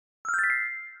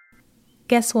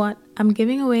Guess what? I'm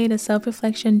giving away the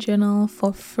self-reflection journal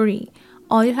for free.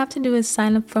 All you have to do is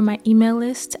sign up for my email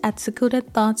list at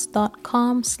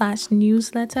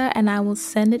secludedthoughts.com/newsletter and I will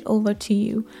send it over to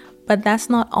you. But that's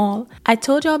not all. I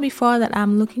told y'all before that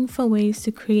I'm looking for ways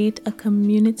to create a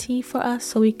community for us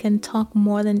so we can talk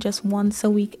more than just once a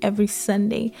week every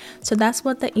Sunday. So that's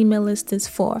what the email list is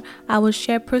for. I will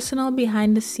share personal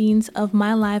behind the scenes of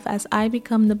my life as I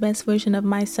become the best version of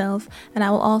myself, and I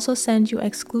will also send you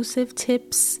exclusive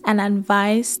tips and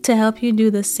advice to help you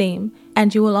do the same.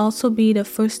 And you will also be the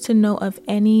first to know of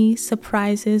any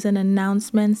surprises and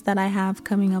announcements that I have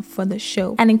coming up for the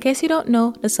show. And in case you don't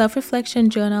know, the Self-Reflection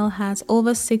Journal has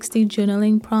over 60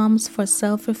 journaling prompts for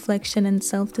self-reflection and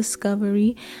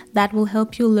self-discovery that will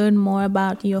help you learn more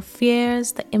about your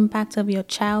fears, the impact of your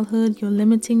childhood, your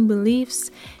limiting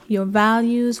beliefs, your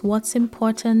values, what's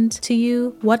important to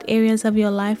you, what areas of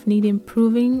your life need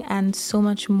improving, and so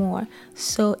much more.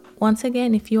 So once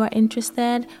again, if you are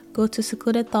interested, go to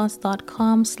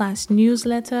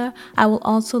secludedthoughts.com/newsletter. I will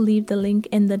also leave the link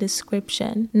in the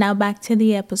description. Now back to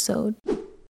the episode.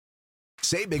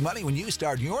 Save big money when you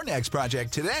start your next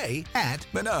project today at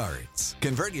Menards.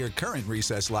 Convert your current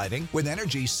recessed lighting with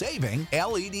energy-saving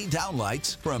LED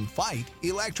downlights from Fight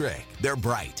Electric. They're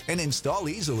bright and install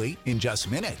easily in just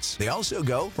minutes. They also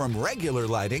go from regular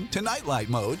lighting to nightlight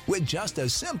mode with just a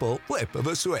simple flip of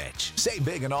a switch. Save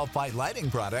big on all Fight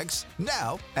lighting products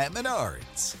now at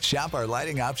Menards. Shop our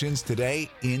lighting options today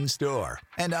in-store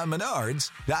and on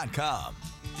Menards.com.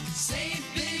 Save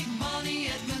big money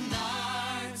at Menards.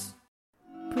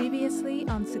 Previously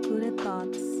on Secluded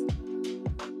Thoughts.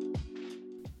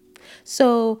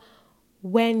 So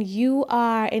when you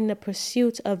are in the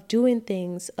pursuit of doing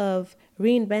things, of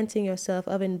reinventing yourself,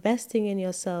 of investing in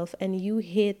yourself, and you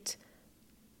hit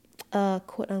a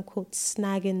quote-unquote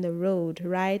snag in the road,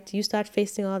 right? You start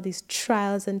facing all these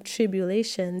trials and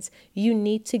tribulations. You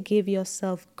need to give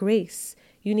yourself grace.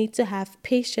 You need to have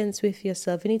patience with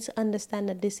yourself. You need to understand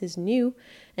that this is new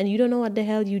and you don't know what the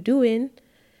hell you're doing.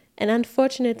 And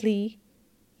unfortunately,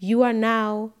 you are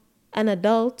now an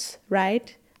adult,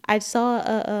 right? I saw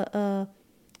a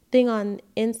thing on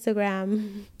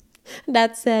Instagram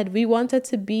that said we wanted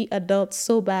to be adults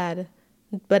so bad,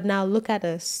 but now look at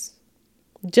us.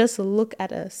 Just look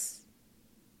at us.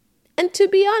 And to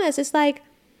be honest, it's like,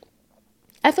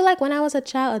 I feel like when I was a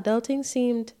child, adulting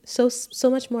seemed so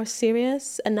much more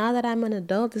serious. And now that I'm an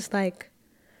adult, it's like,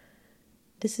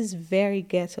 this is very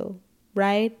ghetto,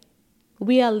 right?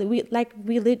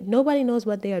 Nobody knows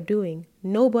what they are doing.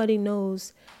 Nobody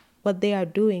knows what they are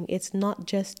doing. It's not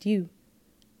just you.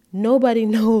 Nobody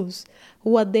knows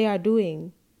what they are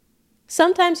doing.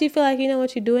 Sometimes you feel like you know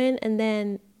what you're doing, and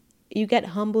then you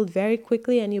get humbled very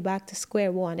quickly and you're back to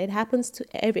square one. It happens to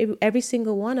every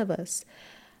single one of us.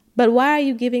 But why are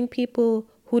you giving people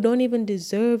who don't even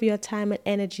deserve your time and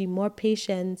energy more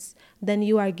patience than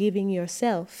you are giving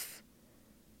yourself?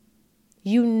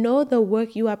 You know the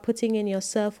work you are putting in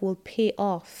yourself will pay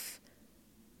off.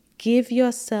 Give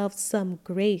yourself some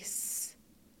grace.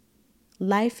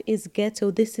 Life is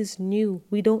ghetto. This is new.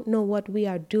 We don't know what we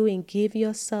are doing. Give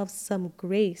yourself some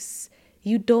grace.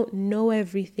 You don't know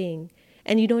everything,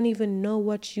 and you don't even know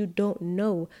what you don't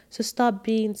know. So stop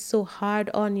being so hard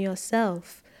on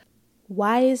yourself.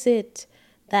 Why is it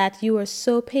that you are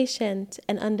so patient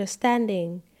and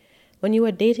understanding when you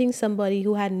were dating somebody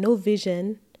who had no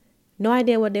vision, no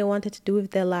idea what they wanted to do with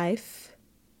their life,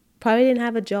 probably didn't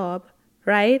have a job,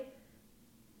 right?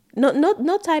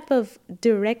 No type of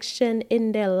direction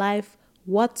in their life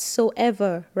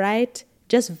whatsoever, right?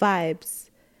 Just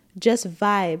vibes.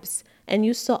 And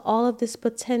you saw all of this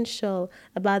potential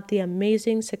about the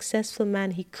amazing, successful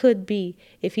man he could be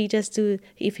if he just does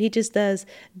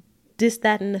this,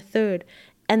 that, and the third.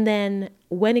 And then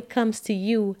when it comes to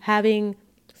you having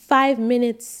 5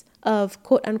 minutes of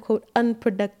quote unquote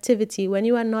unproductivity, when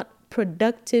you are not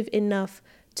productive enough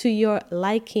to your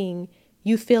liking,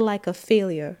 you feel like a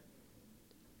failure.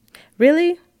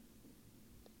 Really?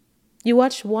 You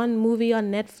watch one movie on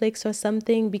Netflix or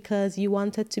something because you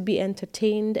wanted to be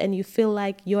entertained, and you feel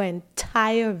like your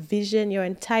entire vision, your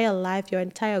entire life, your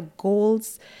entire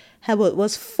goals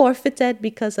was forfeited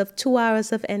because of 2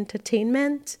 hours of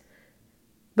entertainment.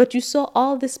 But you saw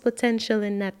all this potential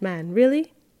in that man.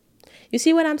 Really? You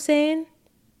see what I'm saying?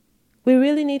 We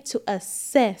really need to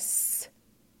assess.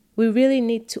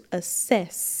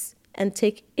 And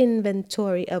take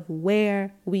inventory of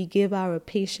where we give our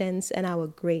patience and our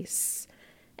grace.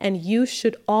 And you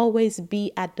should always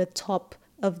be at the top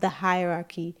of the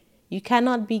hierarchy. You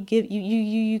cannot be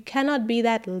you cannot be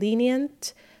that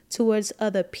lenient towards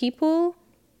other people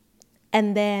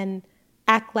and then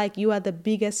act like you are the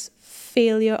biggest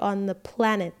failure on the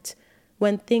planet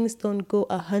when things don't go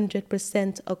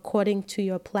 100% according to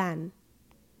your plan.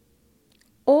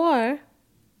 Or,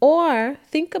 or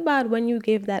think about when you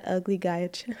gave that ugly guy a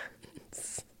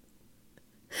chance.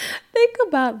 Think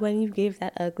about when you gave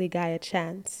that ugly guy a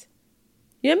chance.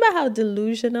 You remember how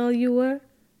delusional you were,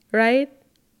 right?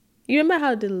 You remember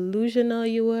how delusional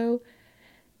you were?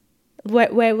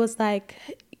 Where it was like,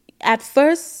 at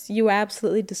first you were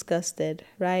absolutely disgusted,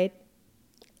 right?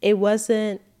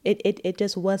 It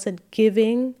just wasn't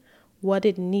giving what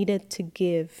it needed to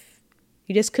give.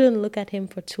 You just couldn't look at him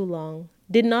for too long.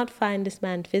 Did not find this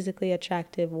man physically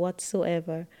attractive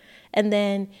whatsoever. And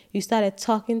then you started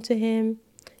talking to him.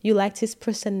 You liked his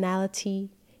personality.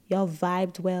 Y'all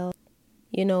vibed well.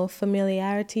 You know,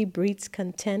 familiarity breeds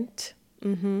content.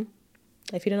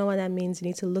 If you don't know what that means, you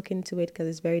need to look into it because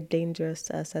it's very dangerous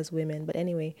to us as women. But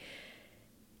anyway,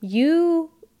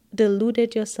 you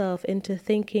deluded yourself into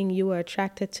thinking you were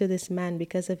attracted to this man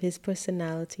because of his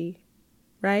personality,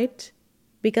 right?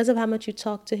 Because of how much you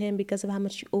talked to him, because of how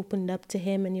much you opened up to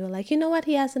him, and you were like, you know what,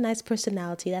 he has a nice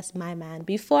personality, that's my man.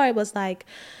 Before it was like,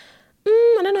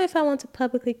 I don't know if I want to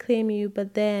publicly claim you,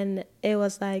 but then it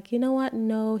was like, you know what,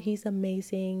 no, he's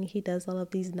amazing, he does all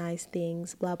of these nice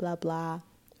things, blah, blah, blah,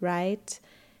 right?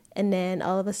 And then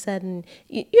all of a sudden,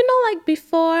 you know, like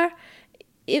before,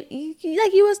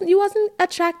 like you wasn't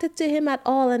attracted to him at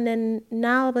all, and then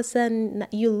now all of a sudden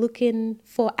you're looking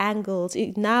for angles.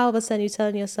 Now all of a sudden you're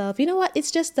telling yourself, you know what,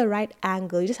 it's just the right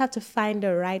angle. You just have to find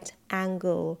the right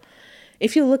angle.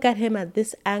 If you look at him at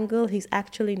this angle, he's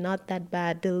actually not that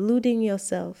bad. Deluding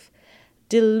yourself,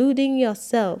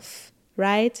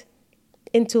 right,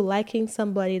 into liking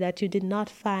somebody that you did not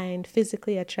find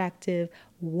physically attractive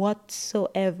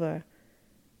whatsoever.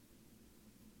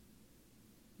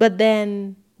 But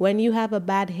then when you have a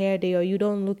bad hair day or you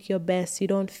don't look your best, you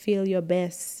don't feel your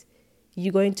best,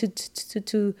 you're going to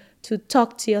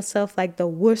talk to yourself like the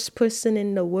worst person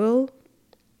in the world.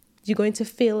 You're going to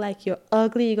feel like you're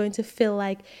ugly. You're going to feel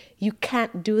like you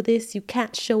can't do this. You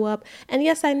can't show up. And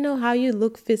yes, I know how you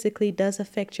look physically does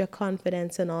affect your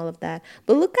confidence and all of that.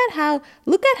 But look at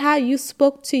how you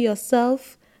spoke to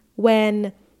yourself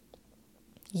when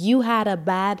you had a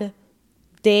bad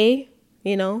day,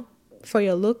 you know, for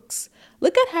your looks.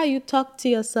 Look at how you talk to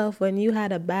yourself when you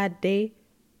had a bad day,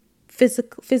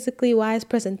 physically wise,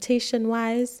 presentation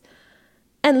wise.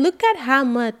 And look at how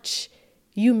much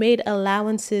you made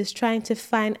allowances trying to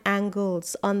find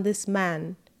angles on this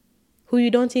man who you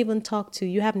don't even talk to.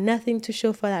 You have nothing to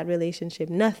show for that relationship.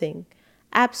 Nothing.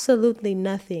 Absolutely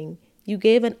nothing. You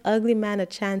gave an ugly man a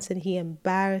chance and he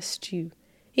embarrassed you.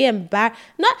 He embarrassed,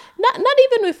 not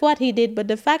even with what he did, but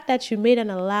the fact that you made an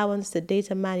allowance to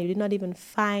date a man you did not even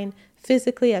find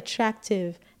physically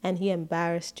attractive and he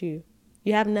embarrassed you.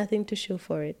 You have nothing to show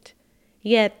for it.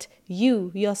 Yet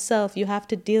you, yourself, you have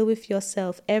to deal with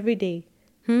yourself every day.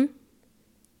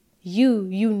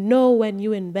 You know when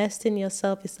you invest in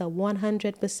yourself, it's a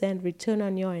 100% return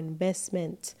on your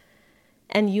investment.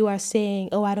 And you are saying,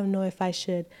 oh, I don't know if I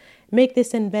should make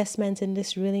this investment in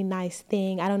this really nice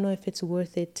thing. I don't know if it's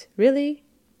worth it. Really?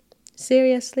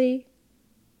 Seriously?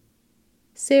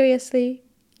 Seriously?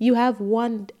 You have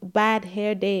one bad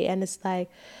hair day and it's like,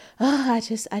 oh, I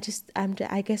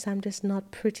guess I'm just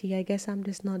not pretty. I guess I'm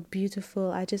just not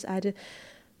beautiful. I just.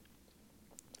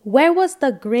 Where was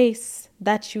the grace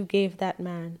that you gave that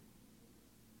man?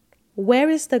 Where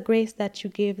is the grace that you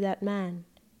gave that man?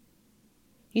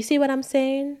 You see what I'm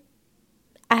saying?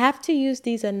 I have to use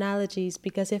these analogies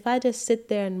because if I just sit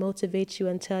there and motivate you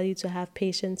and tell you to have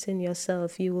patience in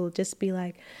yourself, you will just be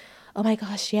like, oh my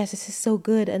gosh, yes, this is so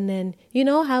good. And then, you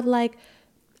know, have like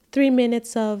 3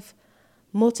 minutes of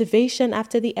motivation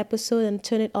after the episode and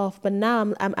turn it off. But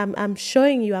now I'm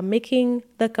showing you, I'm making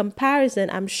the comparison.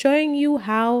 I'm showing you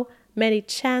how many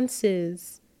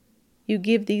chances you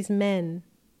give these men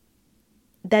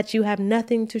that you have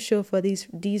nothing to show for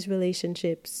these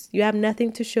relationships. You have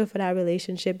nothing to show for that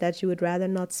relationship that you would rather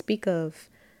not speak of.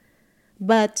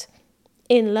 But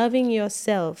in loving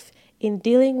yourself, in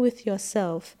dealing with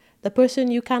yourself, the person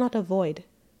you cannot avoid,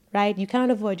 right? You cannot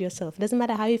avoid yourself. It doesn't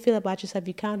matter how you feel about yourself,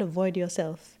 you cannot avoid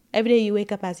yourself. Every day you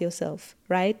wake up as yourself,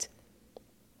 right?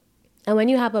 And when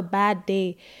you have a bad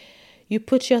day, you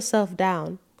put yourself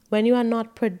down. When you are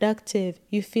not productive,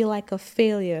 you feel like a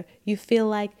failure. You feel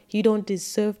like you don't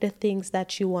deserve the things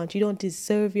that you want. You don't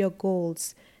deserve your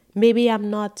goals. Maybe I'm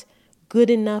not good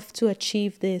enough to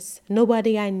achieve this.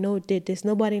 Nobody I know did this.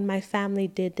 Nobody in my family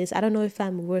did this. I don't know if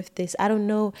I'm worth this. I don't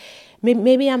know.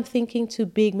 Maybe I'm thinking too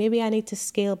big. Maybe I need to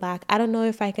scale back. I don't know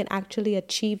if I can actually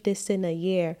achieve this in a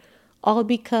year. All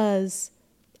because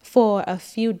for a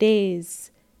few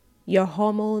days, your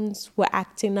hormones were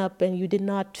acting up and you did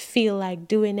not feel like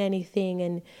doing anything,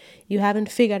 and you haven't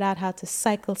figured out how to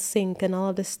cycle sync and all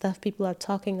of this stuff people are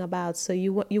talking about. So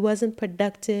you wasn't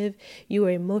productive, you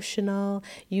were emotional,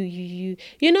 you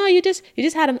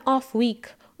just had an off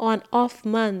week or an off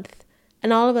month,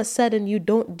 and all of a sudden you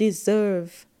don't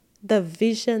deserve the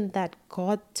vision that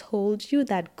God told you,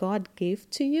 that God gave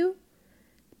to you,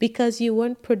 because you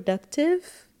weren't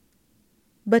productive,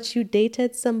 but you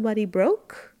dated somebody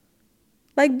broke.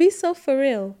 Like, be so for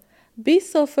real. Be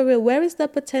so for real. Where is the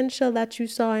potential that you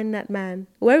saw in that man?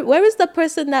 Where is the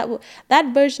person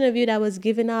that version of you that was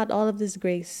giving out all of this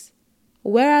grace?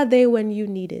 Where are they when you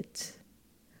need it?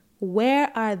 Where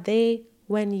are they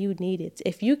when you need it?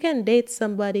 If you can date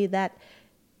somebody that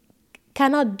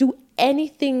cannot do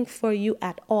anything for you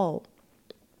at all.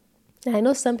 And I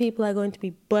know some people are going to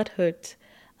be butthurt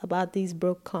about these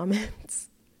broke comments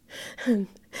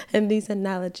and these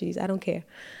analogies. I don't care.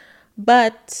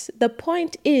 But the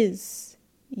point is,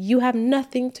 you have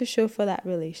nothing to show for that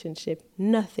relationship.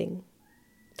 Nothing.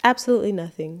 Absolutely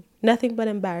nothing. Nothing but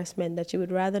embarrassment that you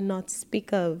would rather not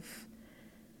speak of.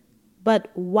 But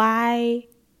why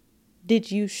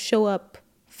did you show up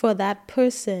for that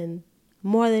person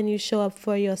more than you show up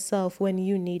for yourself when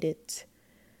you need it?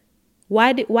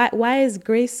 Why is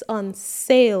grace on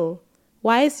sale?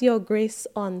 Why is your grace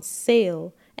on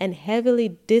sale and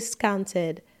heavily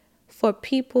discounted for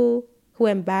people who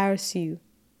embarrass you,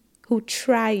 who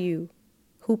try you,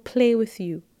 who play with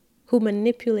you, who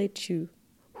manipulate you,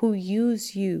 who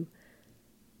use you?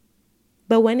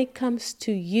 But when it comes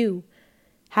to you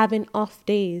having off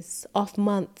days, off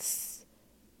months,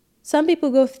 some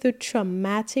people go through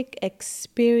traumatic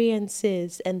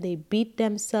experiences and they beat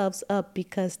themselves up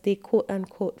because they quote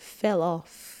unquote fell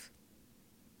off.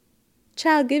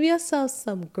 Child, give yourself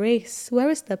some grace. Where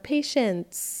is the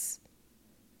patience?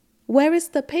 Where is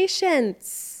the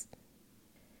patience?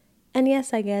 And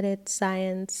yes, I get it.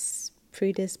 Science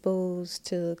predisposed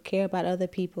to care about other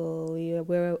people.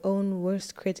 We're our own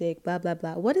worst critic, blah, blah,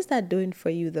 blah. What is that doing for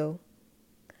you, though?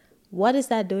 What is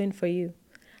that doing for you?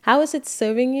 How is it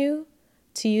serving you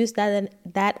to use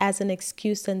that as an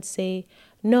excuse and say,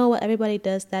 no, well, everybody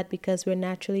does that because we're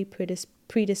naturally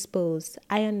predisposed.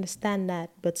 I understand that,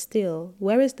 but still,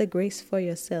 where is the grace for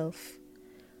yourself?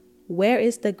 Where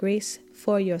is the grace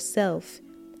for yourself?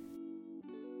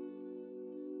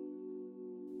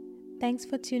 Thanks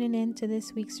for tuning in to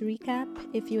this week's recap.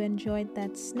 If you enjoyed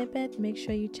that snippet, make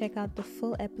sure you check out the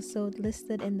full episode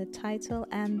listed in the title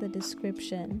and the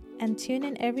description. And tune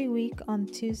in every week on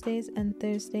Tuesdays and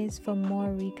Thursdays for more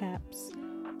recaps.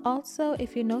 Also,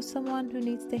 if you know someone who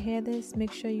needs to hear this,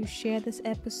 make sure you share this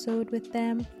episode with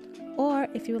them. Or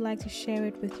if you would like to share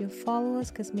it with your followers,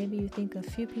 because maybe you think a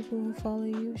few people who follow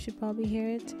you should probably hear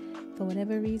it for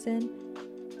whatever reason,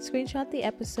 screenshot the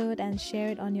episode and share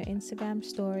it on your Instagram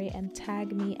story and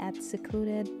tag me at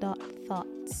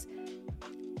secluded.thoughts.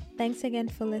 Thanks again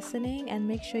for listening, and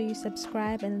make sure you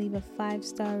subscribe and leave a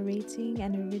 5-star rating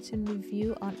and a written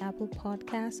review on Apple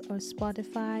Podcasts or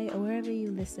Spotify or wherever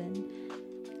you listen.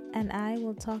 And I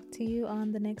will talk to you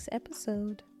on the next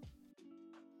episode.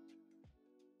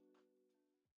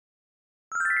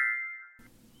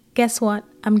 Guess what?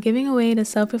 I'm giving away the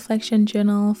Self-Reflection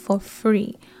Journal for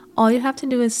free. All you have to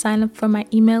do is sign up for my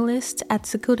email list at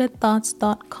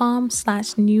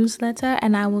secludedthoughts.com/newsletter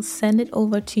and I will send it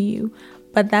over to you.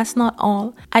 But that's not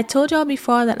all. I told y'all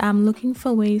before that I'm looking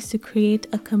for ways to create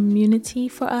a community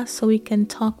for us so we can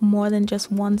talk more than just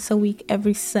once a week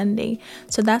every Sunday.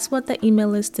 So that's what the email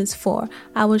list is for.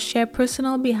 I will share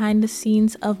personal behind the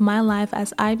scenes of my life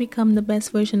as I become the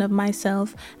best version of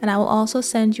myself, and I will also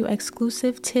send you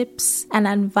exclusive tips and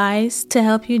advice to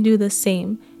help you do the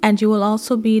same. And you will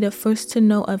also be the first to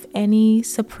know of any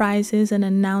surprises and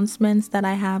announcements that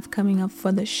I have coming up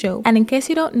for the show. And in case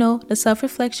you don't know, the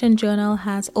Self-Reflection Journal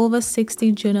has over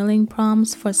 60 journaling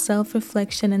prompts for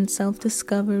self-reflection and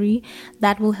self-discovery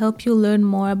that will help you learn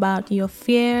more about your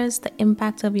fears, the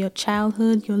impact of your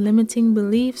childhood, your limiting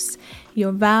beliefs,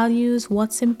 your values,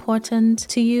 what's important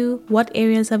to you, what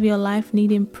areas of your life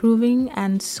need improving,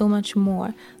 and so much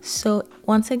more. So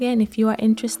once again, if you are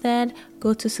interested,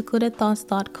 go to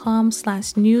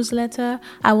secludedthoughts.com/newsletter.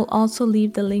 I will also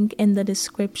leave the link in the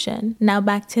description. Now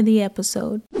back to the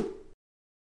episode.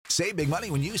 Save big money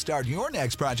when you start your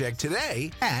next project today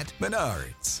at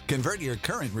Menards. Convert your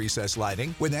current recessed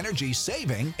lighting with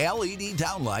energy-saving LED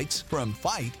downlights from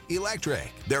Fight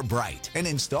Electric. They're bright and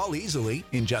install easily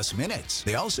in just minutes.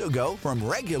 They also go from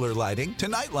regular lighting to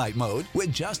nightlight mode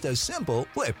with just a simple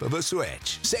flip of a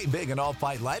switch. Save big on all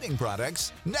Fight lighting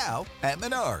products now at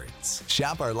Menards.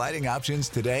 Shop our lighting options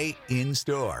today in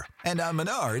store and on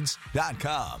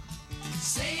Menards.com.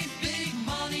 Save big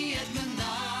money at